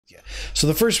So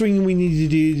the first thing we need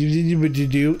to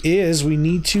do is we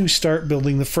need to start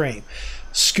building the frame.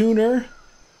 Schooner,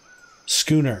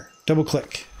 double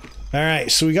click. All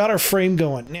right, so we got our frame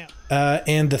going now.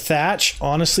 And the thatch,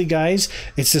 honestly, guys,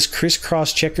 it's this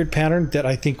crisscross checkered pattern that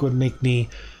I think would make me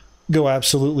go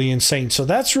absolutely insane. So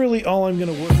that's really all I'm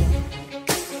going to work on.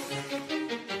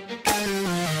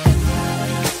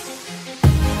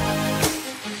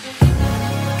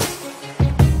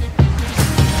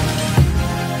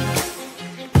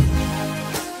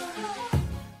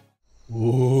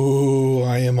 Ooh,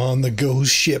 I am on the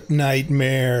ghost ship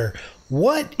nightmare.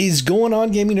 What is going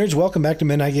on, gaming nerds? Welcome back to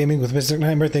Midnight Gaming with Mr.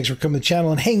 Nightmare. Thanks for coming to the channel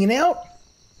and hanging out.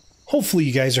 Hopefully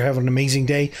you guys are having an amazing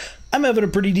day. I'm having a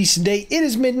pretty decent day. It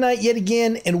is midnight yet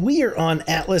again, and we are on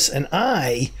Atlas, and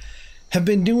I have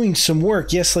been doing some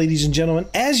work. Yes, ladies and gentlemen,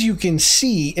 as you can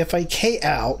see, if I K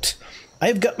out,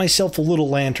 I've got myself a little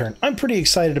lantern. I'm pretty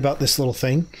excited about this little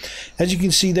thing. As you can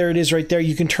see, there it is right there.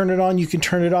 You can turn it on, you can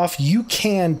turn it off. You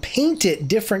can paint it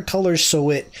different colors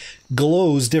so it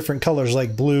glows different colors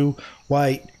like blue,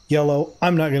 white, yellow.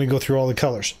 I'm not going to go through all the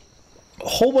colors. A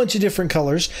whole bunch of different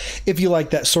colors if you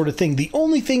like that sort of thing. The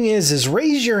only thing is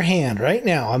raise your hand right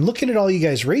now. I'm looking at all you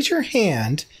guys. Raise your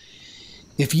hand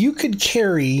if you could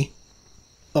carry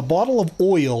a bottle of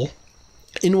oil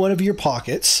in one of your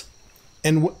pockets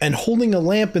and holding a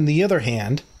lamp in the other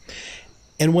hand,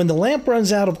 and when the lamp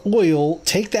runs out of oil,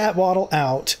 take that bottle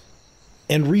out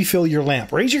and refill your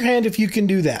lamp. Raise your hand if you can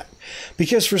do that,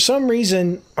 because for some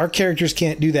reason our characters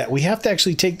can't do that. We have to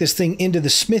actually take this thing into the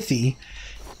smithy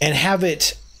and have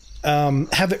it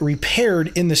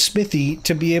repaired in the smithy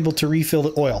to be able to refill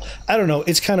the oil. I don't know,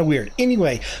 it's kind of weird.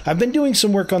 Anyway, I've been doing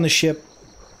some work on the ship.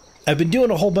 I've been doing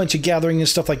a whole bunch of gathering and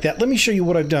stuff like that. Let me show you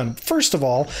what I've done. First of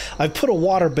all, I've put a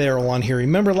water barrel on here.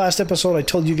 Remember last episode I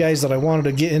told you guys that I wanted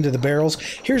to get into the barrels?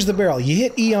 Here's the barrel. You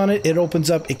hit E on it, it opens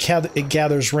up, it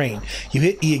gathers rain. You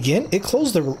hit E again, it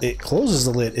closes the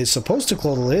lid. It's supposed to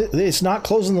close the lid. It's not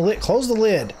closing the lid. Close the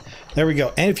lid. There we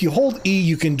go. And if you hold E,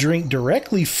 you can drink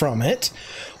directly from it,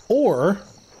 or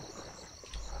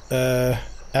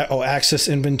access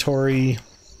inventory.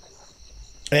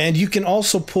 And you can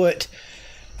also put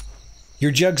your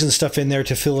jugs and stuff in there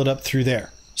to fill it up through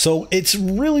there. So it's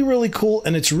really, really cool,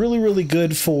 and it's really, really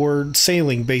good for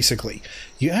sailing, basically.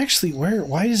 You actually,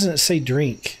 why doesn't it say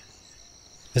drink?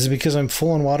 Is it because I'm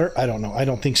full on water? I don't know. I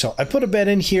don't think so. I put a bed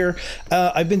in here.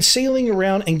 I've been sailing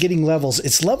around and getting levels.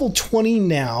 It's level 20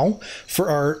 now for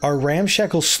our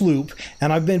ramshackle sloop,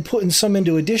 and I've been putting some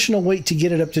into additional weight to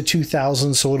get it up to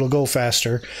 2,000 so it'll go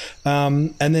faster.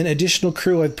 And then additional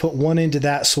crew, I've put one into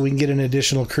that so we can get an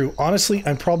additional crew. Honestly,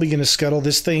 I'm probably going to scuttle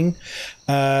this thing.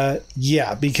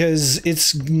 Yeah, because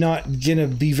it's not going to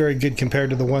be very good compared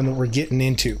to the one that we're getting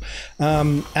into.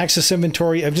 Access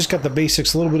inventory, I've just got the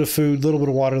basics, a little bit of food, a little bit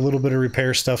of water, a little bit of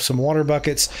repair stuff, some water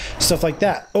buckets, stuff like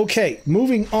that. Okay,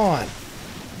 moving on.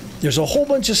 There's a whole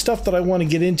bunch of stuff that I want to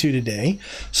get into today,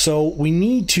 so we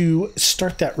need to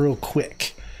start that real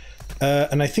quick.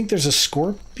 And I think there's a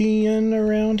scorpion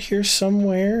around here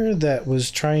somewhere that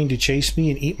was trying to chase me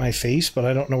and eat my face, but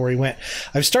I don't know where he went.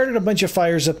 I've started a bunch of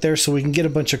fires up there so we can get a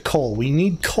bunch of coal. We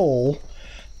need coal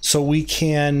so we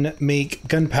can make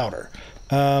gunpowder.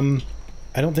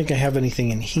 I don't think I have anything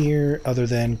in here other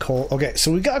than coal. Okay,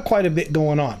 so we got quite a bit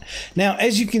going on. Now,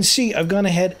 as you can see, I've gone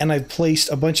ahead and I've placed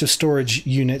a bunch of storage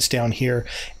units down here,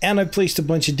 and I've placed a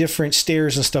bunch of different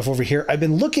stairs and stuff over here. I've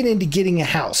been looking into getting a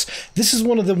house. This is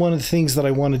one of the things that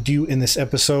I want to do in this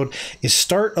episode is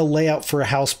start a layout for a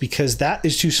house, because that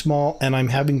is too small and I'm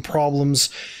having problems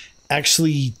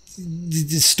actually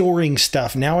storing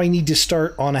stuff. Now I need to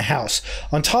start on a house.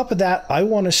 On top of that, I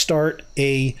want to start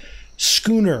a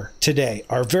schooner today,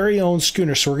 our very own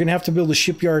schooner. So we're gonna have to build a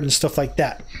shipyard and stuff like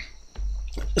that.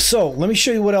 So let me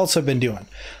show you what else I've been doing.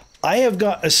 I have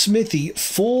got a smithy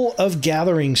full of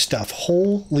gathering stuff.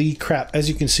 Holy crap. As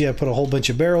you can see, I put a whole bunch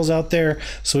of barrels out there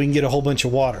so we can get a whole bunch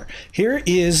of water. Here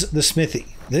is the smithy.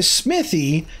 This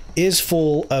smithy is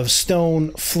full of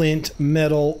stone, flint,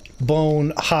 metal,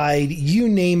 bone, hide, you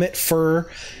name it, fur,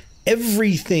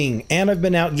 everything. And I've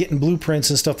been out getting blueprints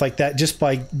and stuff like that just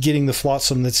by getting the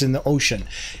flotsam that's in the ocean.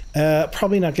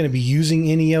 Probably not going to be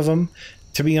using any of them,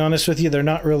 to be honest with you. They're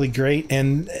not really great.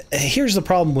 And here's the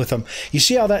problem with them. You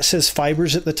see how that says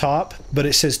fibers at the top, but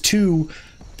it says 2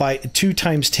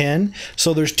 times 10.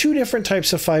 So there's 2 different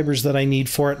types of fibers that I need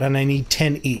for it, and I need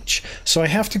 10 each. So I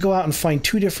have to go out and find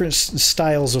 2 different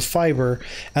styles of fiber,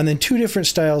 and then 2 different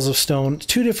styles of stone,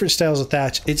 2 different styles of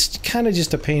thatch. It's kind of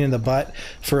just a pain in the butt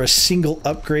for a single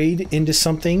upgrade into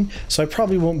something. So I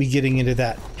probably won't be getting into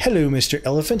that. Hello, Mr.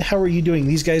 Elephant. How are you doing?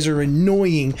 These guys are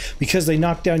annoying because they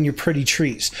knock down your pretty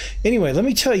trees. Anyway, let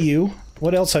me tell you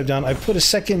what else I've done, I've put a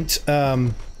second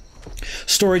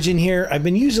storage in here. I've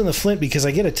been using the flint because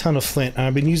I get a ton of flint, and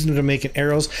I've been using it to make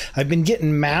arrows. I've been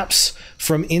getting maps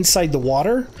from inside the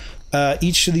water.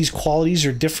 Each of these qualities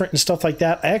are different and stuff like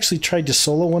that. I actually tried to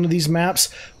solo one of these maps.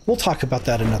 We'll talk about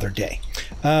that another day,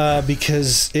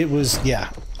 because it was, yeah,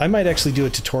 I might actually do a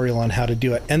tutorial on how to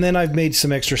do it. And then I've made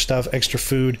some extra stuff, extra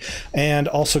food, and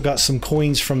also got some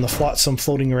coins from the flotsam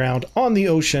floating around on the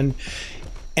ocean.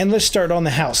 And let's start on the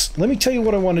house. Let me tell you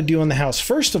what I want to do on the house.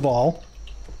 First of all,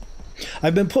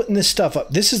 I've been putting this stuff up.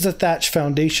 This is the thatch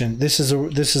foundation. This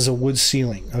is a wood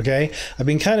ceiling. Okay, I've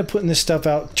been kind of putting this stuff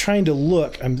out, trying to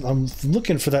look. I'm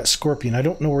looking for that scorpion. I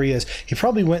don't know where he is. He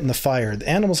probably went in the fire. The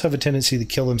animals have a tendency to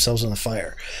kill themselves in the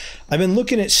fire. I've been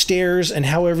looking at stairs and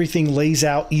how everything lays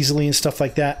out easily and stuff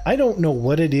like that. I don't know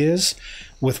what it is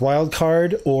with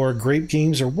Wildcard or Grape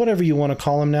Games or whatever you want to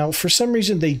call them now. For some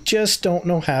reason, they just don't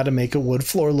know how to make a wood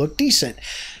floor look decent.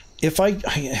 If I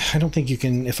don't think you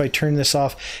can, if I turn this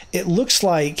off, it looks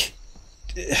like,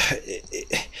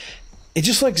 it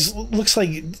just looks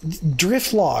like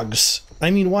drift logs.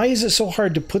 I mean, why is it so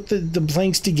hard to put the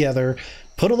planks together,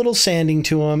 put a little sanding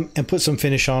to them, and put some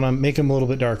finish on them, make them a little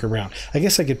bit darker brown? I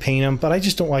guess I could paint them, but I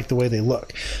just don't like the way they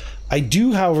look. I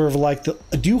do, however, like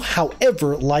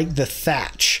the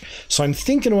thatch. So I'm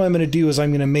thinking what I'm going to do is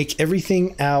I'm going to make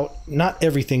everything out, not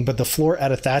everything, but the floor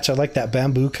out of thatch. I like that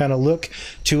bamboo kind of look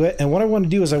to it. And what I want to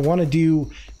do is I want to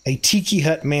do a tiki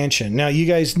hut mansion. Now, you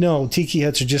guys know tiki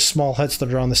huts are just small huts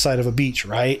that are on the side of a beach,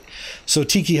 right? So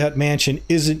tiki hut mansion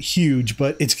isn't huge,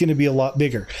 but it's going to be a lot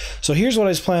bigger. So here's what I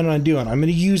was planning on doing. I'm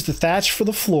going to use the thatch for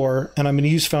the floor, and I'm going to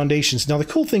use foundations. Now, the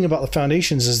cool thing about the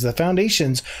foundations is the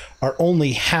foundations are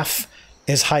only half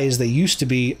as high as they used to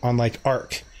be on like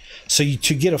Ark. So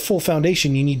to get a full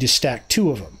foundation, you need to stack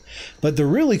 2 of them. But the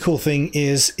really cool thing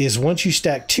is once you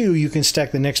stack 2, you can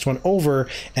stack the next one over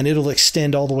and it'll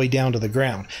extend all the way down to the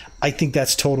ground. I think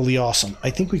that's totally awesome. I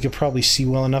think we could probably see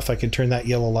well enough. I can turn that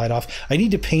yellow light off. I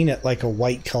need to paint it like a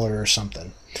white color or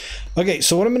something. Okay,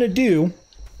 so what I'm going to do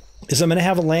is I'm going to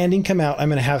have a landing come out. I'm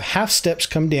going to have half steps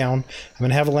come down. I'm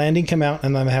going to have a landing come out, and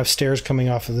I'm going to have stairs coming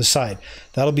off of the side.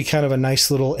 That'll be kind of a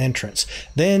nice little entrance.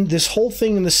 Then this whole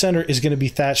thing in the center is going to be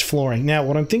thatched flooring. Now,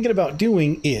 what I'm thinking about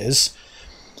doing is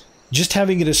just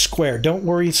having it a square. Don't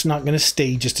worry, it's not going to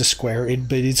stay just a square,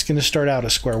 but it's going to start out a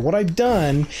square. What I've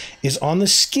done is on the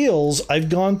skills, I've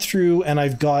gone through and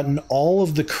I've gotten all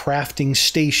of the crafting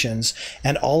stations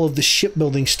and all of the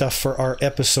shipbuilding stuff for our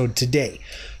episode today.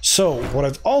 So what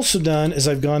I've also done is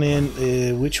I've gone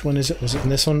in, which one is it? Was it in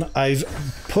this one? I've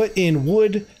put in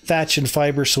wood, thatch, and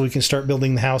fiber so we can start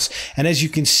building the house. And as you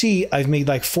can see, I've made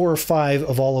like 4 or 5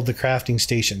 of all of the crafting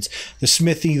stations. The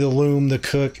smithy, the loom, the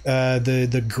cook,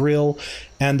 the grill,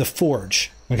 and the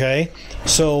forge. Okay?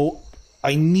 So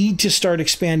I need to start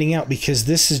expanding out because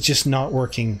this is just not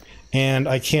working. And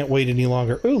I can't wait any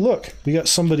longer. Oh, look, we got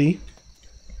somebody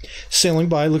sailing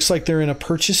by. Looks like they're in a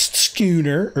purchased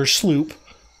schooner or sloop.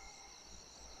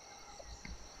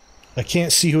 I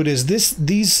can't see who it is.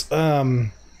 These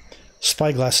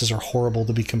spyglasses are horrible,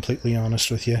 to be completely honest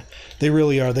with you. They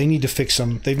really are. They need to fix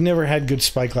them. They've never had good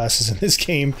spyglasses in this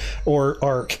game or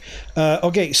Ark.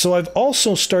 Okay, so I've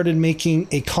also started making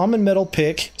a common metal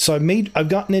pick. So I've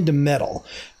gotten into metal.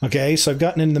 Okay, so I've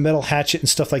gotten into the metal hatchet and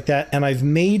stuff like that, and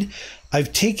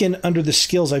I've taken under the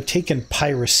skills, I've taken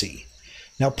piracy.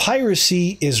 Now,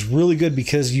 piracy is really good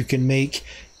because you can make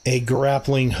a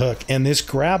grappling hook, and this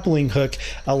grappling hook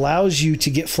allows you to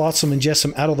get flotsam and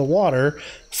jetsam out of the water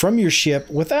from your ship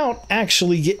without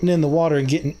actually getting in the water and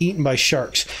getting eaten by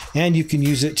sharks. And you can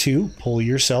use it to pull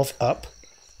yourself up,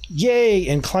 yay,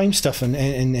 and climb stuff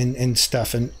and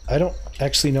stuff. And I don't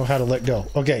actually know how to let go.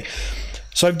 Okay,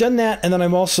 so I've done that, and then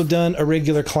I've also done a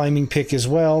regular climbing pick as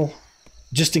well,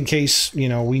 just in case, you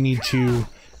know, we need to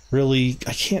really,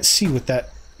 I can't see with that.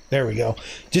 There we go.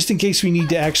 Just in case we need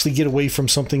to actually get away from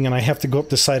something and I have to go up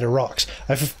the side of rocks.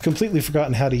 I've completely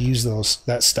forgotten how to use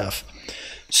that stuff.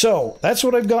 So that's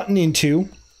what I've gotten into.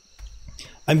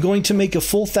 I'm going to make a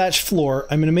full thatched floor.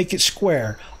 I'm going to make it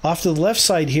square. Off to the left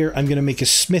side here, I'm going to make a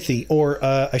smithy, or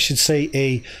I should say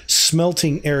a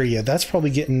smelting area. That's probably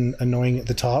getting annoying at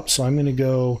the top. So I'm going to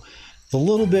go a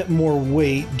little bit more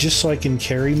weight just so I can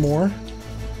carry more.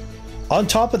 On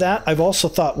top of that, I've also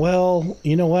thought, well,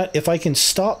 you know what? If I can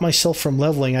stop myself from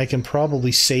leveling, I can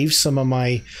probably save some of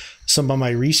my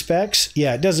respecs.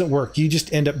 Yeah, it doesn't work. You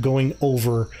just end up going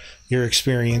over your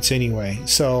experience anyway.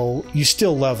 So you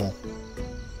still level.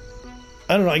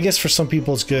 I don't know. I guess for some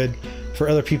people it's good. For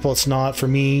other people, it's not. For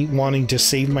me, wanting to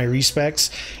save my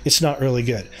respecs, it's not really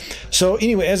good. So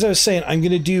anyway, as I was saying, I'm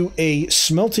going to do a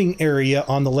smelting area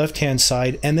on the left-hand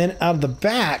side, and then out of the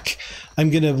back, I'm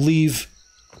going to leave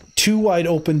 2 wide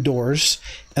open doors.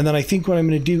 And then I think what I'm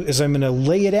going to do is I'm going to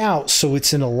lay it out so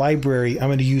it's in a library. I'm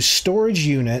going to use storage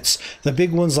units, the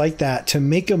big ones like that, to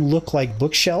make them look like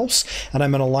bookshelves. And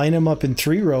I'm going to line them up in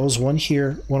 3 rows, one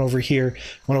here, one over here,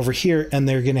 one over here. And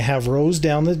they're going to have rows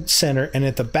down the center. And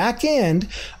at the back end,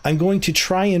 I'm going to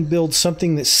try and build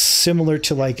something that's similar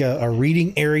to like a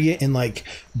reading area in like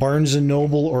Barnes and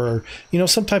Noble, or, you know,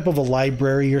 some type of a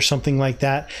library or something like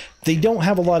that. They don't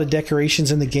have a lot of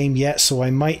decorations in the game yet, so I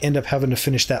might end up having to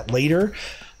finish that later.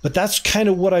 But that's kind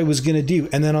of what I was going to do.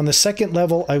 And then on the second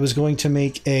level, I was going to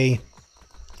make a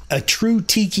true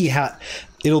tiki hut.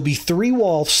 It'll be 3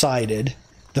 wall-sided.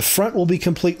 The front will be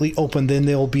completely open. Then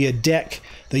there'll be a deck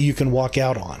that you can walk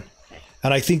out on.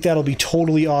 And I think that'll be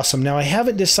totally awesome. Now, I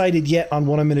haven't decided yet on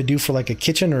what I'm going to do for like a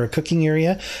kitchen or a cooking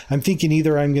area. I'm thinking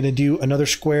either I'm going to do another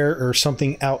square or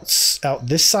something out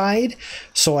this side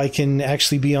so I can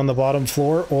actually be on the bottom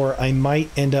floor, or I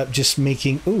might end up just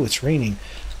making... Ooh, it's raining.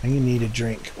 I'm going to need a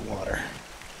drink of water.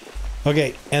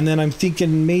 Okay, and then I'm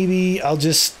thinking maybe I'll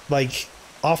just, like,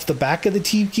 off the back of the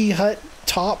tiki hut,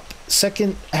 top,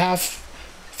 second half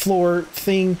floor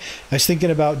thing, I was thinking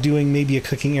about doing maybe a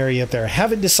cooking area up there. I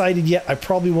haven't decided yet. I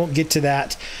probably won't get to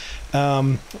that.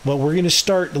 But we're going to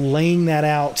start laying that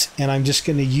out, and I'm just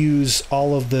going to use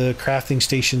all of the crafting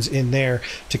stations in there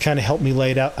to kind of help me lay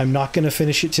it out. I'm not going to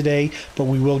finish it today, but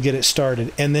we will get it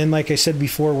started. And then, like I said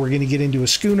before, we're going to get into a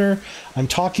schooner. I'm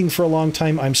talking for a long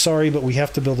time. I'm sorry, but we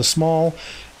have to build a small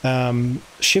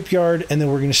shipyard, and then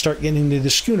we're going to start getting into the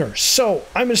schooner. So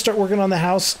I'm going to start working on the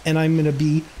house, and I'm going to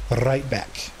be right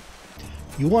back.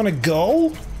 You want to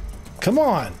go? Come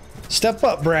on. Step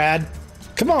up, Brad.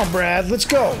 Come on, Brad. Let's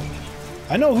go.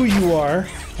 I know who you are.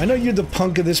 I know you're the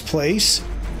punk of this place.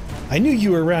 I knew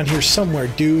you were around here somewhere,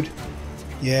 dude.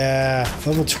 Yeah,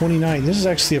 level 29. This is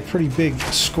actually a pretty big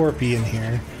scorpion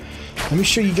here. Let me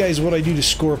show you guys what I do to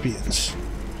scorpions.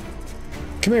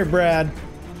 Come here, Brad.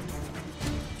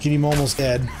 Get him almost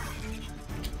dead.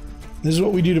 This is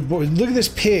what we do to boys. Look at this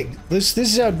pig. This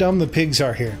is how dumb the pigs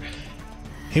are here.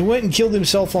 He went and killed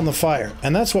himself on the fire,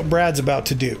 and that's what Brad's about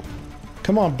to do.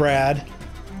 Come on, Brad.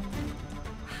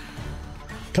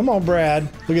 Come on, Brad.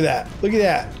 Look at that. Look at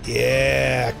that.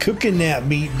 Yeah, cooking that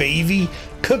meat, baby.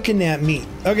 Cooking that meat.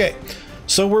 Okay,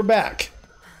 so we're back.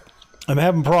 I'm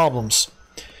having problems.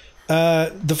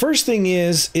 The first thing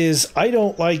is I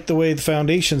don't like the way the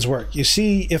foundations work. You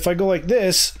see, if I go like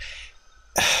this,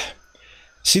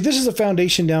 see, this is a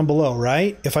foundation down below,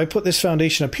 right? If I put this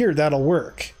foundation up here, that'll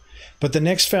work. But the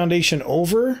next foundation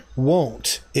over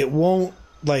won't. It won't,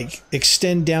 like,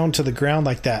 extend down to the ground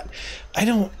like that. I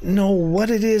don't know what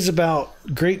it is about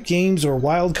Great Games or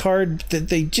Wildcard that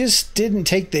they just didn't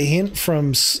take the hint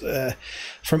from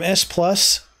S+.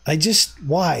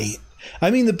 Why?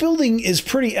 I mean, the building is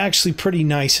actually pretty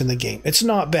nice in the game. It's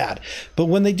not bad. But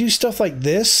when they do stuff like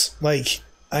this, like,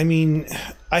 I mean,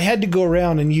 I had to go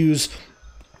around and use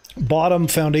bottom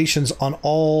foundations on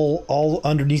all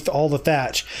underneath all the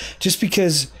thatch, just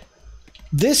because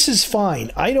this is fine.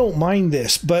 I don't mind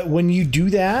this, but when you do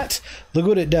that, look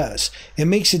what it does. It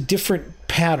makes a different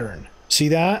pattern. See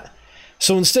that?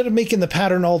 So instead of making the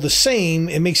pattern all the same,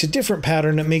 it makes a different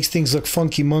pattern that makes things look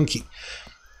funky monkey.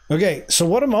 Okay, so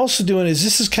what I'm also doing is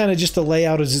this is kind of just the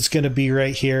layout as it's going to be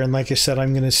right here. And like I said,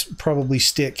 I'm going to probably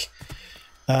stick,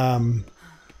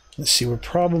 let's see, we're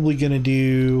probably going to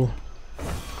do,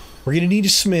 we're going to need a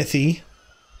smithy,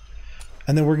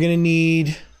 and then we're going to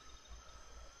need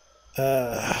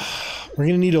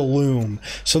a loom.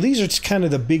 So these are kind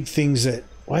of the big things that,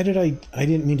 why did I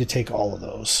didn't mean to take all of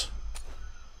those.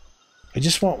 I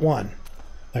just want one.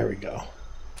 There we go.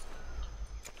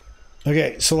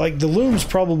 Okay, so like the loom's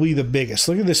probably the biggest.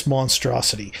 Look at this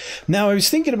monstrosity. Now I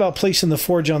was thinking about placing the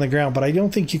forge on the ground, but I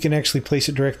don't think you can actually place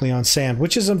it directly on sand,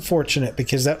 which is unfortunate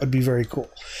because that would be very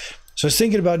cool. So I was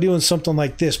thinking about doing something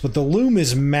like this, but the loom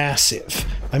is massive.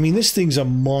 I mean, this thing's a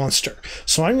monster.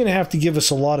 So I'm going to have to give us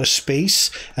a lot of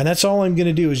space, and that's all I'm going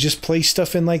to do is just place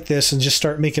stuff in like this and just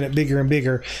start making it bigger and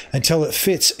bigger until it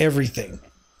fits everything.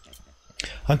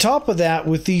 On top of that,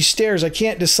 with these stairs, I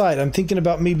can't decide. I'm thinking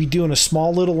about maybe doing a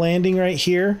small little landing right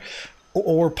here,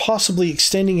 or possibly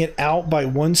extending it out by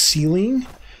one ceiling.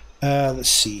 Let's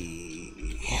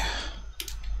see.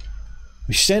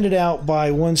 We extend it out by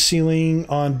one ceiling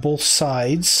on both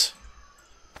sides.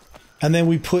 And then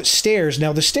we put stairs.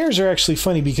 Now, the stairs are actually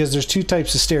funny because there's two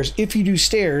types of stairs. If you do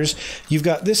stairs, you've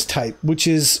got this type, which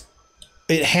is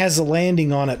it has a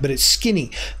landing on it, but it's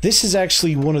skinny. This is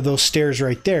actually one of those stairs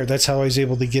right there. That's how I was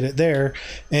able to get it there,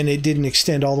 and it didn't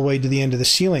extend all the way to the end of the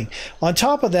ceiling. On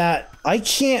top of that, I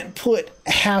can't put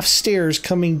half stairs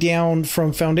coming down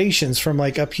from foundations from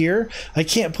like up here. I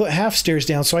can't put half stairs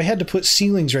down, so I had to put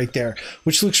ceilings right there,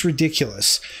 which looks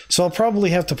ridiculous. So I'll probably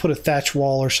have to put a thatch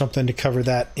wall or something to cover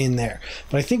that in there.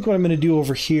 But I think what I'm going to do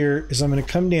over here is I'm going to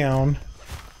come down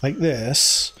like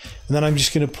this, and then I'm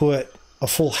just going to put a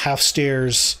full half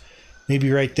stairs maybe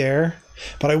right there.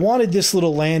 But I wanted this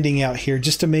little landing out here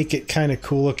just to make it kind of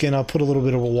cool looking. I'll put a little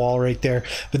bit of a wall right there.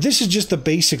 But this is just the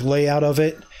basic layout of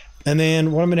it. And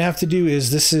then what I'm going to have to do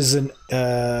is this is an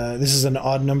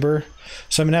odd number.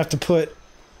 So I'm going to have to put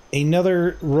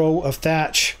another row of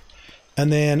thatch,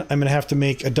 and then I'm going to have to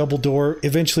make a double door.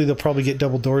 Eventually they'll probably get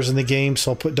double doors in the game,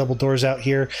 so I'll put double doors out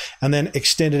here, and then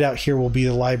extended out here will be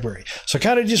the library. So I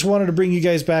kind of just wanted to bring you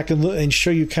guys back and show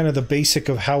you kind of the basic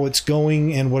of how it's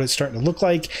going and what it's starting to look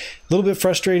like. A little bit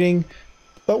frustrating,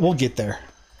 but we'll get there.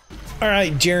 All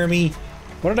right, Jeremy,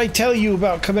 what did I tell you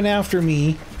about coming after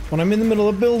me when I'm in the middle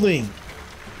of building?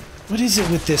 What is it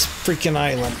with this freaking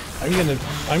island? I'm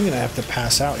gonna have to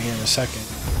pass out here in a second.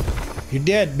 You're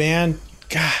dead, man.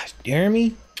 God,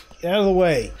 Jeremy, get out of the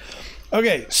way.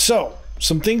 Okay, so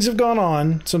some things have gone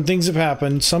on, some things have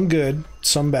happened, some good,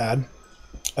 some bad.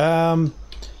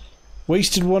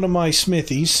 Wasted one of my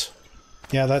smithies.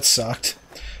 Yeah, that sucked.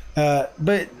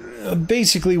 But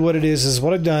basically what it is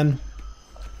what I've done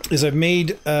is I've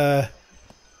made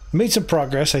some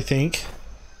progress, I think.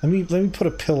 Let me put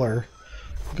a pillar.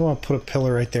 Go on, put a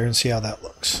pillar right there and see how that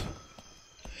looks.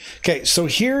 Okay, so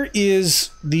here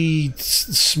is the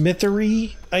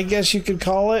smithery, I guess you could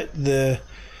call it.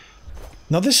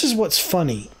 Now this is what's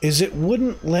funny, is it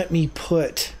wouldn't let me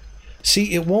put...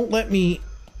 See, it won't let me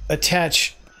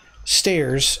attach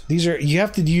stairs. You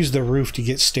have to use the roof to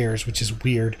get stairs, which is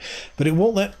weird. But it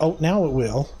won't let... Oh, now it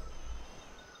will.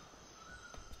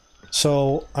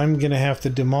 So I'm going to have to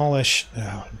demolish...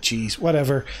 Oh, geez,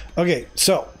 whatever. Okay,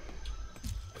 so...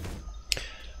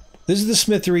 This is the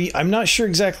smithery. I'm not sure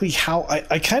exactly how...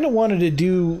 I kind of wanted to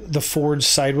do the forge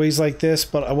sideways like this,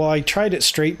 but well, I tried it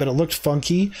straight, but it looked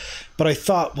funky. But I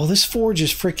thought, well, this forge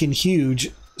is freaking huge,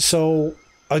 so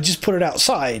I'll just put it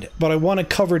outside. But I want a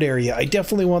covered area. I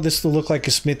definitely want this to look like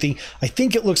a smithy. I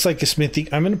think it looks like a smithy.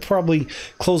 I'm going to probably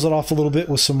close it off a little bit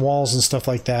with some walls and stuff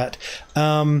like that.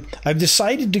 I've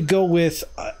decided to go with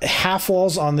half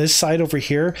walls on this side over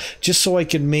here, just so I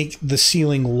can make the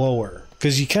ceiling lower.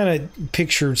 Because you kind of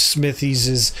picture smithies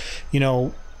as, you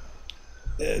know,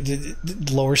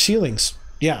 lower ceilings.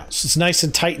 Yeah, so it's nice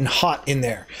and tight and hot in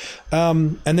there.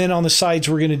 And then on the sides,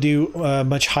 we're going to do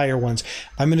much higher ones.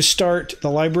 I'm going to start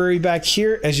the library back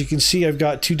here. As you can see, I've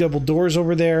got 2 double doors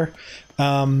over there.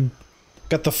 Got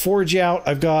the forge out.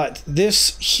 I've got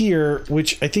this here,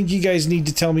 which I think you guys need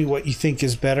to tell me what you think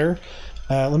is better.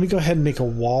 Let me go ahead and make a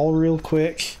wall real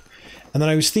quick. And then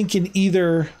I was thinking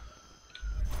either...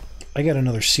 I got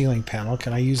another ceiling panel.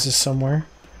 Can I use this somewhere?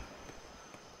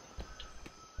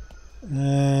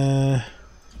 I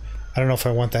don't know if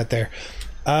I want that there.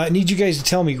 I need you guys to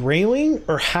tell me railing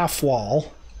or half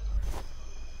wall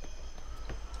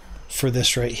for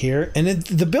this right here. And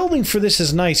the building for this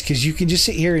is nice because you can just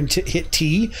sit here and hit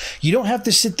T. You don't have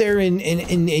to sit there and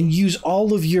use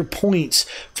all of your points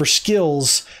for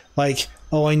skills like...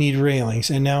 Oh, I need railings,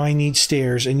 and now I need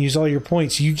stairs, and use all your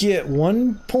points. You get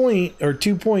 1 point or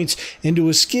 2 points into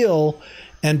a skill,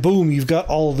 and boom, you've got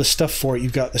all of the stuff for it.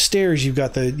 You've got the stairs, you've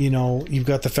got the, you've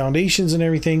got the foundations and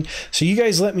everything. So you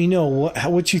guys let me know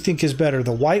what you think is better,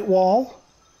 the white wall,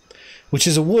 which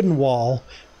is a wooden wall,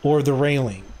 or the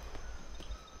railing.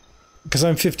 Because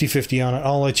I'm 50-50 on it.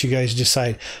 I'll let you guys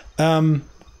decide.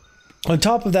 On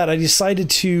top of that, I decided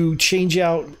to change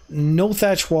out no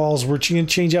thatch walls. We're going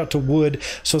to change out to wood,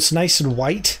 so it's nice and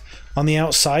white on the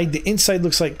outside. The inside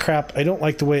looks like crap. I don't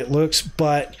like the way it looks,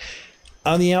 but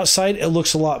on the outside, it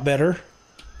looks a lot better.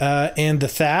 And the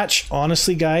thatch,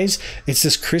 honestly, guys, it's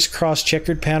this crisscross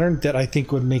checkered pattern that I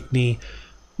think would make me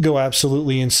go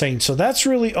absolutely insane. So that's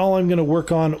really all I'm going to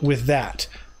work on with that.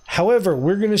 However,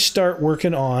 we're going to start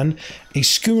working on a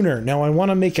schooner. Now, I want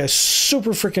to make a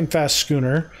super freaking fast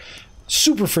schooner.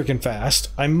 Super freaking fast.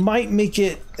 I might make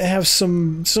it have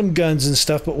some guns and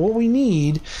stuff, but what we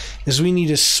need is we need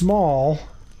a small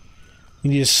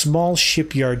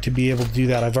shipyard to be able to do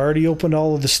that. I've already opened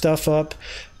all of the stuff up.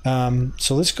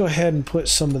 So let's go ahead and put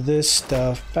some of this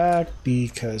stuff back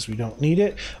because we don't need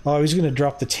it. Oh, I was going to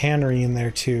drop the tannery in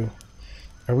there too.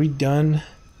 Are we done?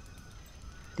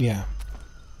 Yeah.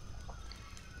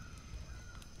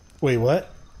 Wait, what?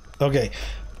 Okay.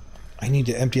 I need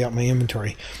to empty out my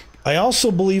inventory. I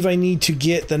also believe I need to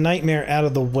get the Nightmare out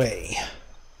of the way.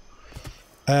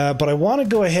 But I want to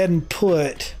go ahead and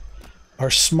put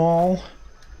our small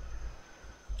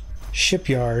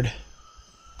shipyard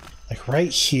like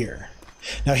right here.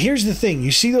 Now here's the thing.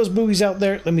 You see those buoys out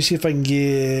there? Let me see if I can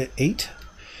get 8.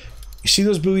 You see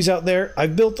those buoys out there?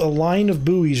 I've built a line of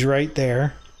buoys right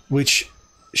there, which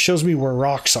shows me where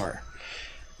rocks are.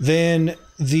 Then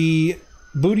the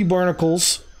booty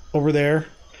barnacles over there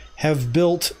have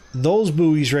built those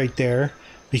buoys right there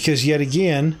because, yet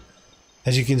again,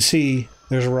 as you can see,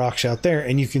 there's rocks out there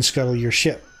and you can scuttle your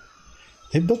ship.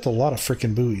 They built a lot of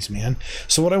freaking buoys, man.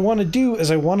 So what I want to do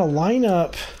is I want to line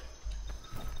up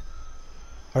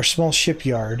our small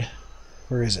shipyard.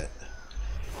 Where is it?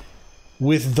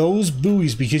 With those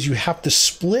buoys, because you have to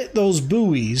split those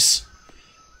buoys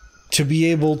to be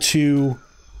able to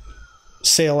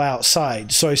sail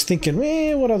outside. So I was thinking,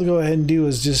 what I'll go ahead and do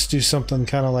is just do something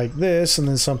kind of like this and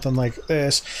then something like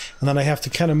this. And then I have to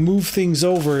kind of move things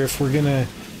over if we're going to,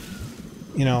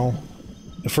 you know,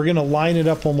 if we're going to line it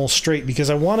up almost straight, because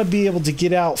I want to be able to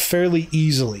get out fairly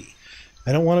easily.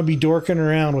 I don't want to be dorking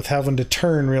around with having to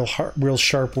turn real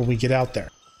sharp when we get out there.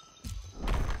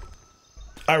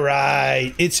 All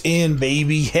right, it's in,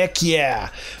 baby. Heck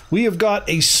yeah. We have got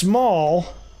a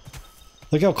small...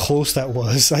 Look how close that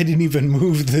was. I didn't even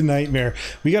move the Nightmare.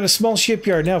 We got a small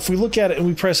shipyard. Now, if we look at it and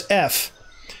we press F,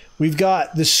 we've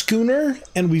got the schooner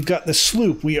and we've got the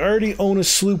sloop. We already own a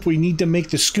sloop. We need to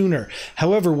make the schooner.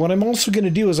 However, what I'm also going to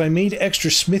do is I made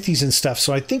extra smithies and stuff.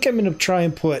 So I think I'm going to try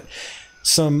and put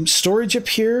some storage up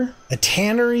here, a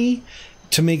tannery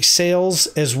to make sails,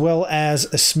 as well as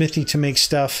a smithy to make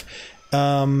stuff.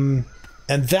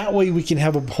 And that way we can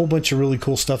have a whole bunch of really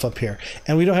cool stuff up here.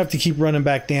 And we don't have to keep running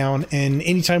back down. And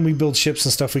anytime we build ships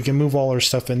and stuff, we can move all our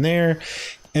stuff in there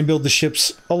and build the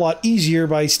ships a lot easier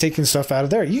by taking stuff out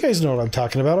of there. You guys know what I'm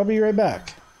talking about. I'll be right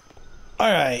back.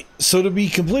 All right. So to be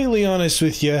completely honest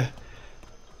with you,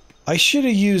 I should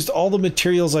have used all the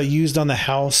materials I used on the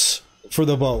house for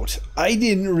the boat. I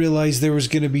didn't realize there was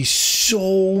going to be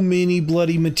so many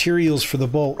bloody materials for the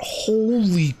boat.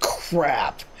 Holy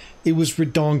crap. It was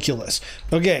redonkulous.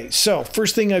 Okay, so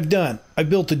first thing I've done, I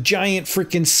built a giant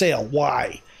freaking sail.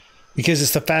 Why? Because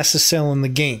it's the fastest sail in the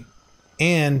game.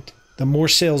 And the more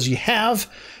sails you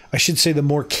have, I should say the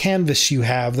more canvas you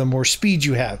have, the more speed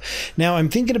you have. Now, I'm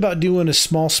thinking about doing a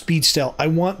small speed sail. I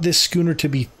want this schooner to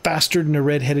be faster than a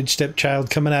red-headed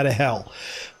stepchild coming out of hell.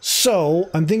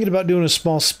 So, I'm thinking about doing a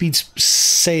small speed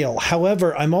sail.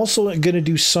 However, I'm also going to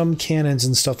do some cannons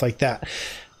and stuff like that.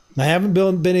 I haven't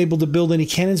been able to build any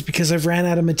cannons because I've ran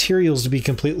out of materials, to be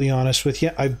completely honest with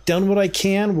you. I've done what I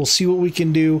can. We'll see what we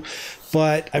can do,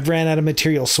 but I've ran out of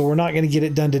materials, so we're not going to get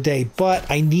it done today. But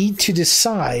I need to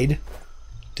decide...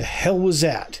 The hell was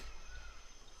that?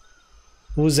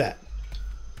 What was that?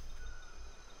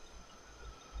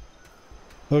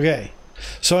 Okay.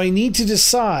 So I need to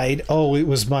decide... Oh, it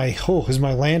was my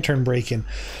lantern breaking.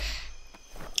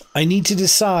 I need to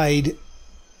decide...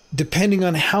 Depending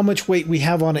on how much weight we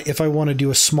have on it, if I want to do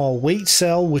a small weight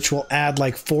cell, which will add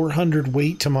like 400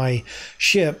 weight to my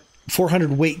ship,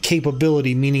 400 weight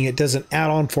capability, meaning it doesn't add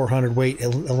on 400 weight, it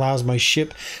allows my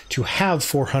ship to have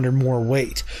 400 more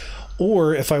weight.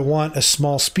 Or if I want a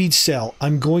small speed cell,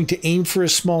 I'm going to aim for a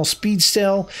small speed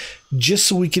cell just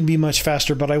so we can be much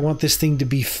faster, but I want this thing to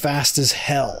be fast as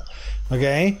hell.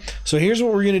 Okay, so here's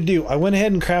what we're going to do. I went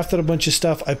ahead and crafted a bunch of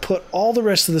stuff. I put all the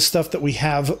rest of the stuff that we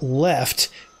have left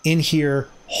in here.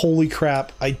 Holy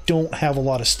crap, I don't have a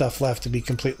lot of stuff left, to be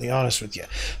completely honest with you.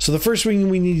 So the first thing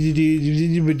we need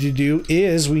to do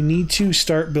is we need to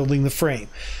start building the frame.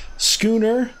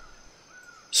 Schooner,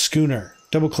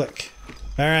 double click.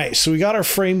 All right, so we got our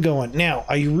frame going. Now,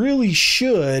 I really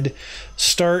should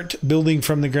start building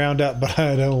from the ground up, but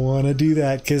I don't want to do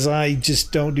that because I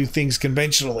just don't do things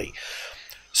conventionally.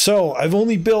 So I've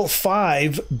only built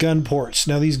 5 gun ports.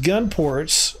 Now, these gun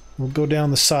ports... We'll go down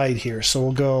the side here. So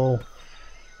we'll go,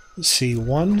 let's see,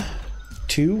 1,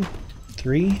 2,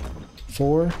 3,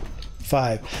 4,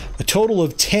 5. A total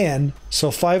of 10,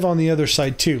 so 5 on the other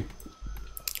side too.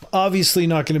 Obviously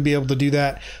not going to be able to do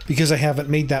that because I haven't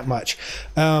made that much.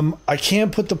 I can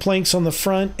put the planks on the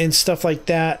front and stuff like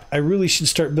that. I really should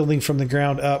start building from the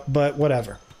ground up, but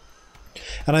whatever.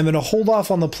 And I'm going to hold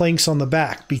off on the planks on the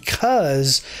back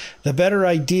because the better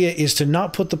idea is to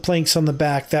not put the planks on the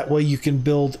back. That way you can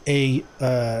build a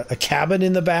cabin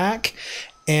in the back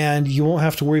and you won't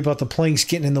have to worry about the planks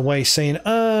getting in the way saying,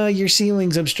 your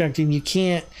ceiling's obstructing. You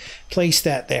can't place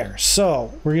that there.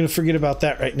 So we're going to forget about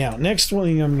that right now. Next one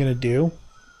I'm going to do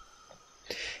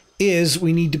is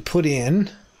we need to put in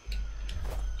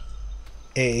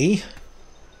a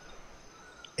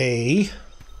a...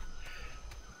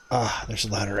 there's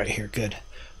a ladder right here. Good.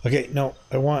 Okay, no,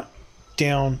 I want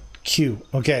down Q.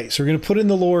 Okay, so we're going to put in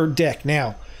the lower deck.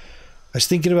 Now, I was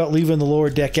thinking about leaving the lower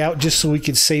deck out just so we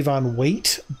could save on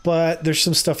weight, but there's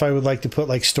some stuff I would like to put,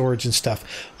 like storage and stuff.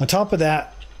 On top of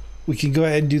that, we can go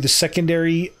ahead and do the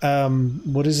secondary,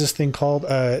 what is this thing called?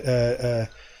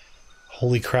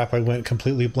 Holy crap, I went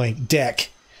completely blank. Deck.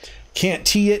 Can't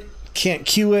T it, can't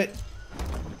Q it.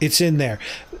 It's in there.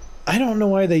 I don't know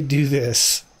why they do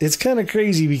this. It's kind of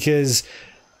crazy because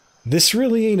this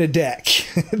really ain't a deck.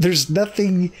 There's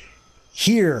nothing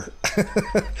here.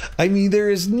 I mean, there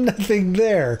is nothing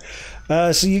there.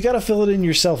 So you got to fill it in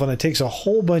yourself, and it takes a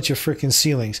whole bunch of freaking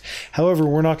ceilings. However,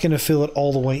 we're not going to fill it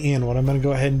all the way in. What I'm going to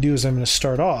go ahead and do is I'm going to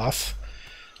start off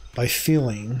by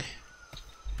filling.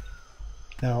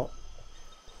 Now,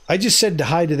 I just said to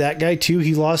hi to that guy too.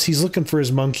 He lost. He's looking for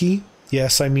his monkey.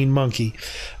 Yes, I mean monkey.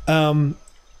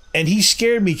 And he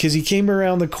scared me because he came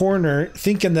around the corner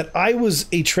thinking that I was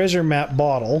a treasure map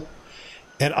bottle.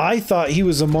 And I thought he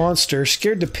was a monster,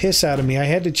 scared the piss out of me. I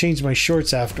had to change my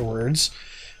shorts afterwards.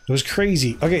 It was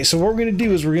crazy. Okay, so what we're going to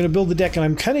do is we're going to build the deck, and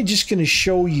I'm kind of just going to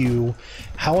show you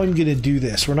how I'm going to do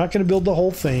this. We're not going to build the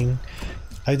whole thing.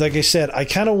 Like I said, I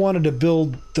kind of wanted to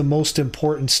build the most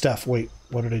important stuff. Wait,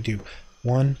 what did I do?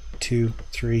 1, 2,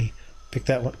 3. Pick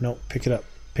that one. No, pick it up.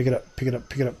 Pick it up. Pick it up.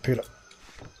 Pick it up. Pick it up.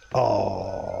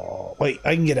 Oh, wait,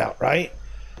 I can get out, right?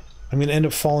 I'm going to end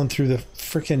up falling through the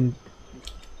freaking...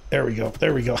 There we go.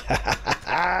 There we go.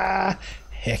 Heck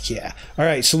yeah. All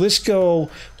right, so let's go.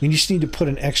 We just need to put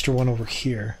an extra one over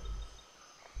here.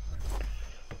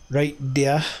 Right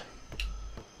there.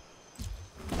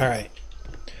 All right.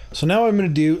 So now what I'm going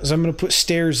to do is I'm going to put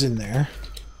stairs in there.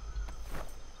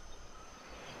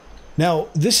 Now,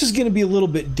 this is going to be a little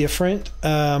bit different.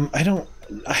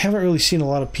 I haven't really seen a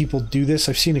lot of people do this.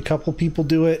 I've seen a couple people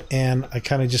do it, and I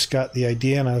kind of just got the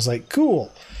idea, and I was like,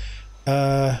 cool.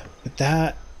 But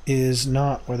that is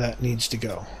not where that needs to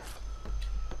go.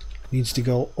 It needs to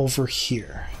go over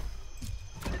here.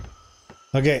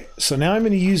 Okay, so now I'm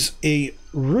going to use a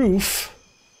roof.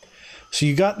 So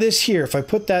you got this here. If I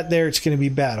put that there, it's going to be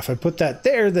bad. If I put that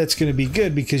there, that's going to be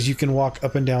good because you can walk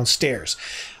up and down stairs.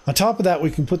 On top of that,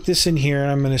 we can put this in here, and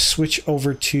I'm going to switch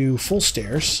over to full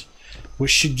stairs,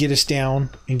 which should get us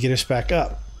down and get us back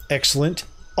up. Excellent.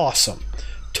 Awesome.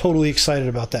 Totally excited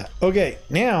about that. Okay,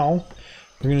 now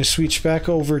we're going to switch back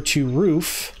over to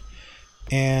roof,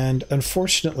 and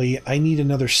unfortunately, I need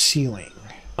another ceiling.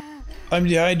 I'm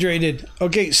dehydrated.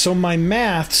 Okay, so my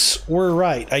maths were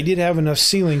right. I did have enough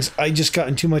ceilings. I just got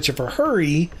in too much of a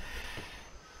hurry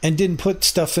and didn't put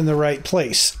stuff in the right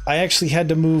place. I actually had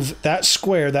to move that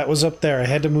square that was up there. I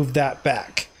had to move that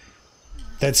back.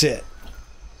 That's it.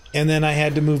 And then I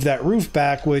had to move that roof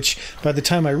back, which by the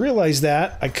time I realized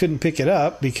that, I couldn't pick it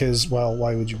up because, well,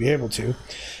 why would you be able to?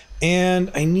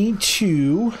 And I need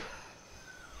to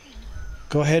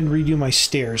go ahead and redo my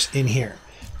stairs in here.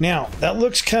 Now, that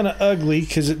looks kind of ugly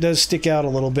because it does stick out a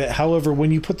little bit. However, when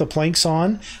you put the planks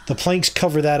on, the planks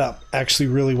cover that up actually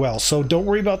really well. So don't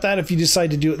worry about that if you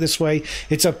decide to do it this way.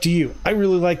 It's up to you. I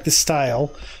really like the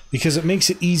style because it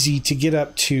makes it easy to get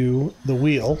up to the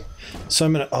wheel. So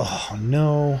I'm going to... Oh,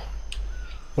 no.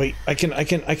 Wait, I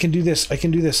can do this. I can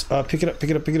do this. Pick it up,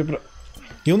 pick it up, pick it up, pick it up.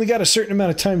 You only got a certain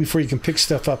amount of time before you can pick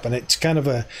stuff up, and it's kind of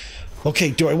a...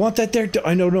 Okay, do I want that there? Do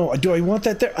I want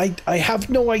that there? I have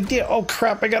no idea. Oh,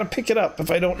 crap, I got to pick it up if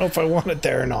I don't know if I want it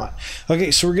there or not. Okay,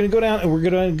 so we're going to go down, and we're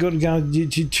going to go down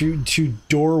to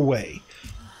doorway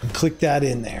and click that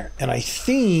in there. And I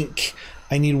think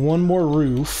I need one more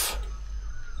roof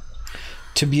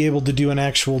to be able to do an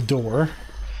actual door.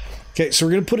 Okay, so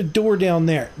we're going to put a door down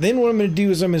there. Then what I'm going to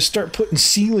do is I'm going to start putting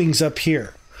ceilings up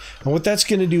here. And what that's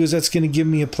going to do is that's going to give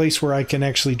me a place where I can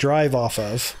actually drive off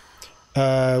of.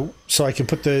 So I can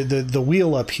put the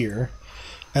wheel up here.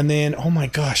 And then, oh my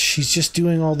gosh, she's just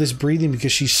doing all this breathing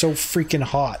because she's so freaking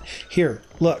hot. Here,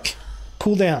 look.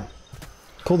 Cool down.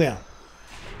 Cool down.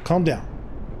 Calm down.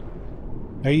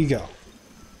 There you go.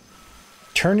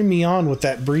 Turning me on with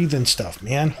that breathing stuff,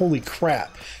 man. Holy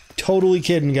crap. Totally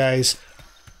kidding, guys.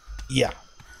 Yeah.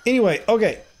 Anyway,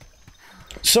 okay.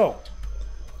 So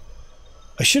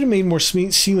I should have made more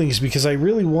ceilings because I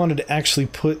really wanted to actually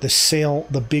put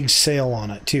the big sail on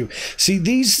it too. See,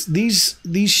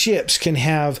 these ships can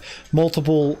have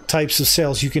multiple types of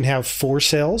sails. You can have 4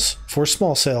 sails, 4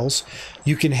 small sails.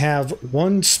 You can have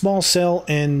 1 small sail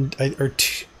and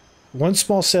 1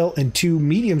 small sail and 2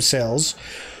 medium sails,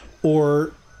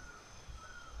 or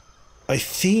I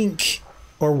think,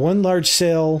 or 1 large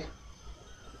sail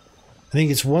I think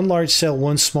it's one large sail,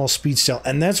 one small speed sail,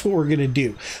 and that's what we're going to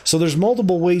do. So there's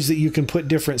multiple ways that you can put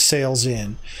different sails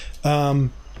in.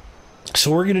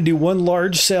 So we're going to do one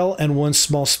large sail and one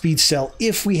small speed sail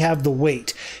if we have the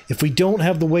weight. If we don't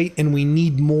have the weight and we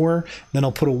need more, then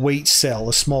I'll put a weight sail,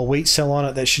 a small weight sail on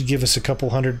it. That should give us a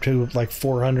couple hundred to like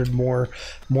 400 more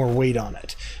weight on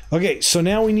it. Okay, so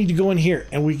now we need to go in here,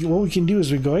 and what we can do is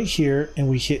we go right here and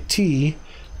we hit T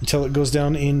until it goes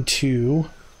down into...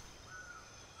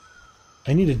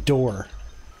 I need a door.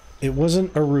 It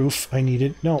wasn't a roof. I need a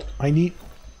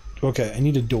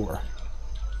door.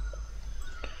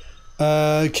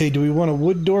 Okay, do we want a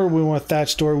wood door? We want a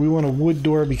thatch door. We want a wood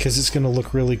door because it's going to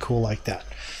look really cool like that.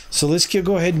 So let's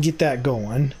go ahead and get that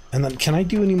going. And then, can I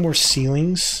do any more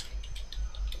ceilings?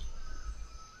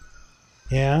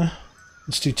 Yeah,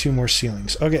 let's do 2 more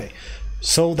ceilings. Okay,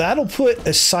 so that'll put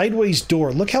a sideways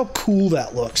door. Look how cool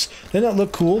that looks. Doesn't that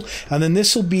look cool? And then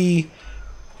this will be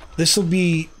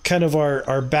kind of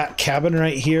our back cabin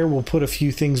right here. We'll put a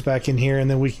few things back in here, and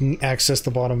then we can access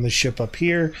the bottom of the ship up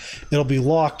here. It'll be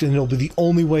locked, and it'll be the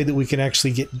only way that we can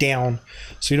actually get down,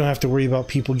 so you don't have to worry about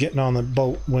people getting on the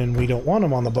boat when we don't want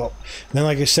them on the boat. And then,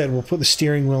 like I said, we'll put the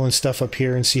steering wheel and stuff up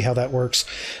here and see how that works.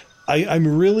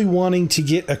 I'm really wanting to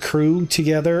get a crew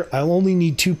together. I'll only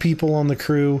need 2 people on the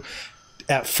crew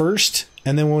at first,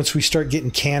 and then once we start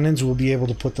getting cannons, we'll be able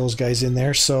to put those guys in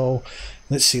there. So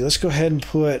let's see, let's go ahead and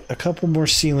put a couple more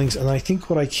ceilings. And I think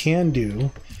what I can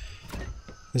do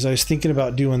is I was thinking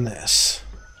about doing this.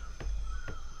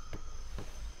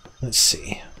 Let's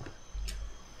see.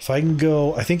 If I can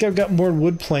go, I think I've got more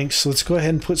wood planks, so let's go ahead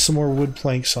and put some more wood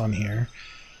planks on here.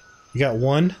 You got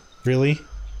 1? Really?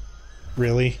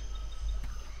 Really?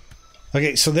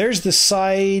 Okay, so there's the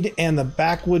side and the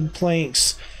back wood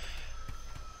planks.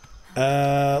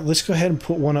 Let's go ahead and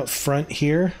put 1 up front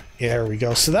here. Yeah, there we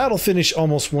go. So that'll finish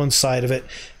almost one side of it.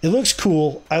 It looks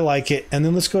cool. I like it. And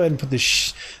then let's go ahead and put the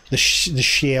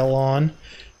shale on.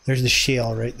 There's the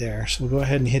shale right there. So we'll go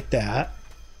ahead and hit that.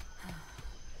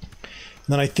 And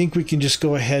then I think we can just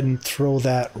go ahead and throw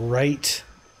that right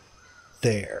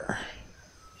there.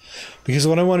 Because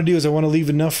what I want to do is I want to leave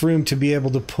enough room to be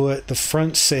able to put the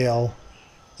front sail,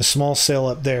 the small sail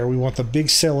up there. We want the big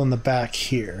sail in the back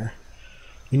here.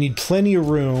 We need plenty of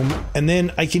room, and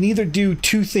then I can either do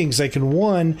 2 things. I can,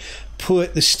 1,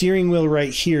 put the steering wheel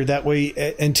right here. That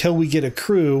way, until we get a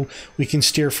crew, we can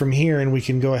steer from here, and we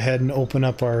can go ahead and open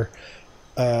up our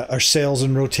sails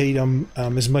and rotate them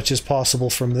as much as possible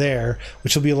from there,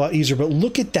 which will be a lot easier. But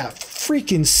look at that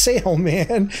freaking sail,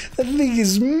 man. That thing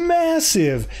is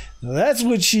massive. That's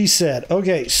what she said.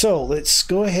 Okay, so let's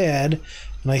go ahead,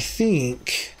 and I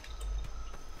think...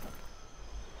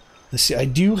 Let's see, I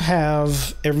do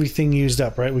have everything used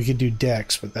up, right? We could do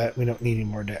decks, but that we don't need any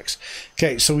more decks.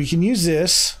 Okay, so we can use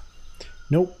this.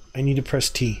 Nope, I need to press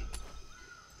T.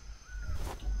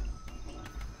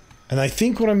 And I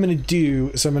think what I'm going to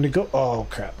do is I'm going to go... Oh,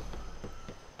 crap.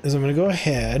 Is I'm going to go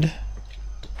ahead.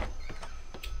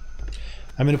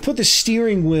 I'm going to put the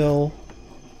steering wheel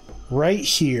right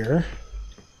here.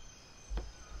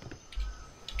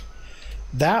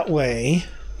 That way...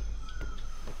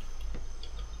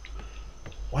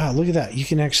 Wow, look at that. You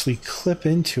can actually clip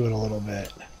into it a little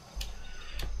bit.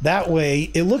 That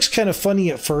way, it looks kind of funny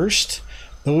at first,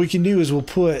 but what we can do is we'll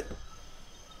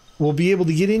be able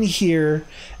to get in here,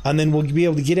 and then we'll be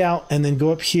able to get out, and then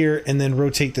go up here, and then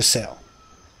rotate the sail.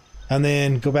 And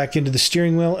then go back into the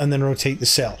steering wheel, and then rotate the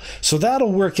sail. So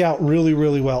that'll work out really,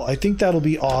 really well. I think that'll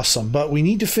be awesome, but we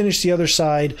need to finish the other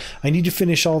side. I need to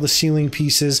finish all the ceiling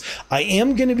pieces. I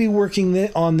am going to be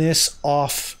working on this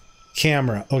off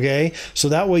camera, okay, so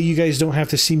that way you guys don't have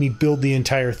to see me build the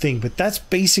entire thing, but that's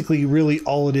basically really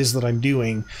all it is that I'm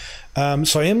doing.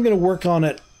 So I am going to work on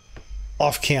it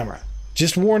off camera.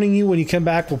 Just warning you, when you come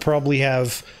back, we'll probably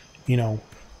have, you know,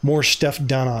 more stuff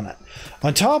done on it.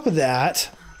 On top of that,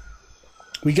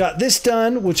 we got this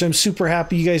done, which I'm super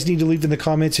happy. You guys need to leave in the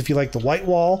comments if you like the white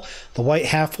wall, the white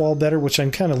half wall better, which I'm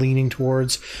kind of leaning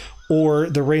towards, or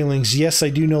the railings. Yes, I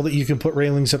do know that you can put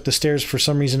railings up the stairs. For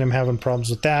some reason, I'm having problems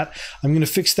with that. I'm going to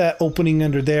fix that opening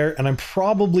under there, and I'm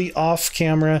probably off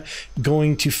camera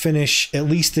going to finish at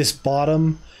least this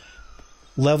bottom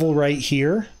level right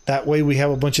here. That way we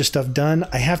have a bunch of stuff done.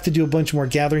 I have to do a bunch more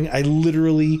gathering. I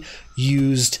literally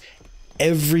used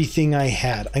everything I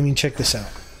had. I mean, check this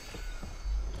out.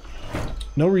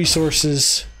 No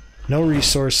resources. No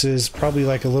resources, probably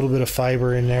like a little bit of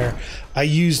fiber in there. I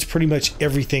used pretty much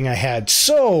everything I had.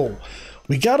 So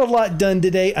we got a lot done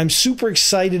today. I'm super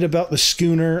excited about the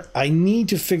schooner. I need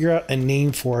to figure out a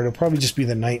name for it. It'll probably just be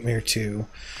the Nightmare 2.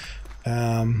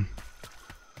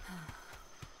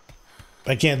 I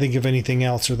I can't think of anything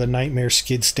else, or the Nightmare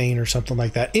Skid Stain or something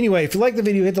like that. Anyway, if you like the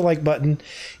video, hit the like button.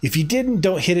 If you didn't,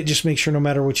 don't hit it. Just make sure no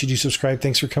matter what you do, subscribe.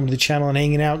 Thanks for coming to the channel and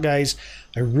hanging out, guys.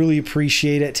 I really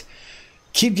appreciate it.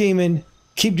 Keep gaming.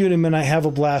 Keep doing them, and I have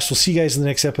a blast. We'll see you guys in the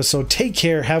next episode. Take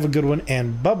care. Have a good one,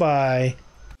 and bye-bye.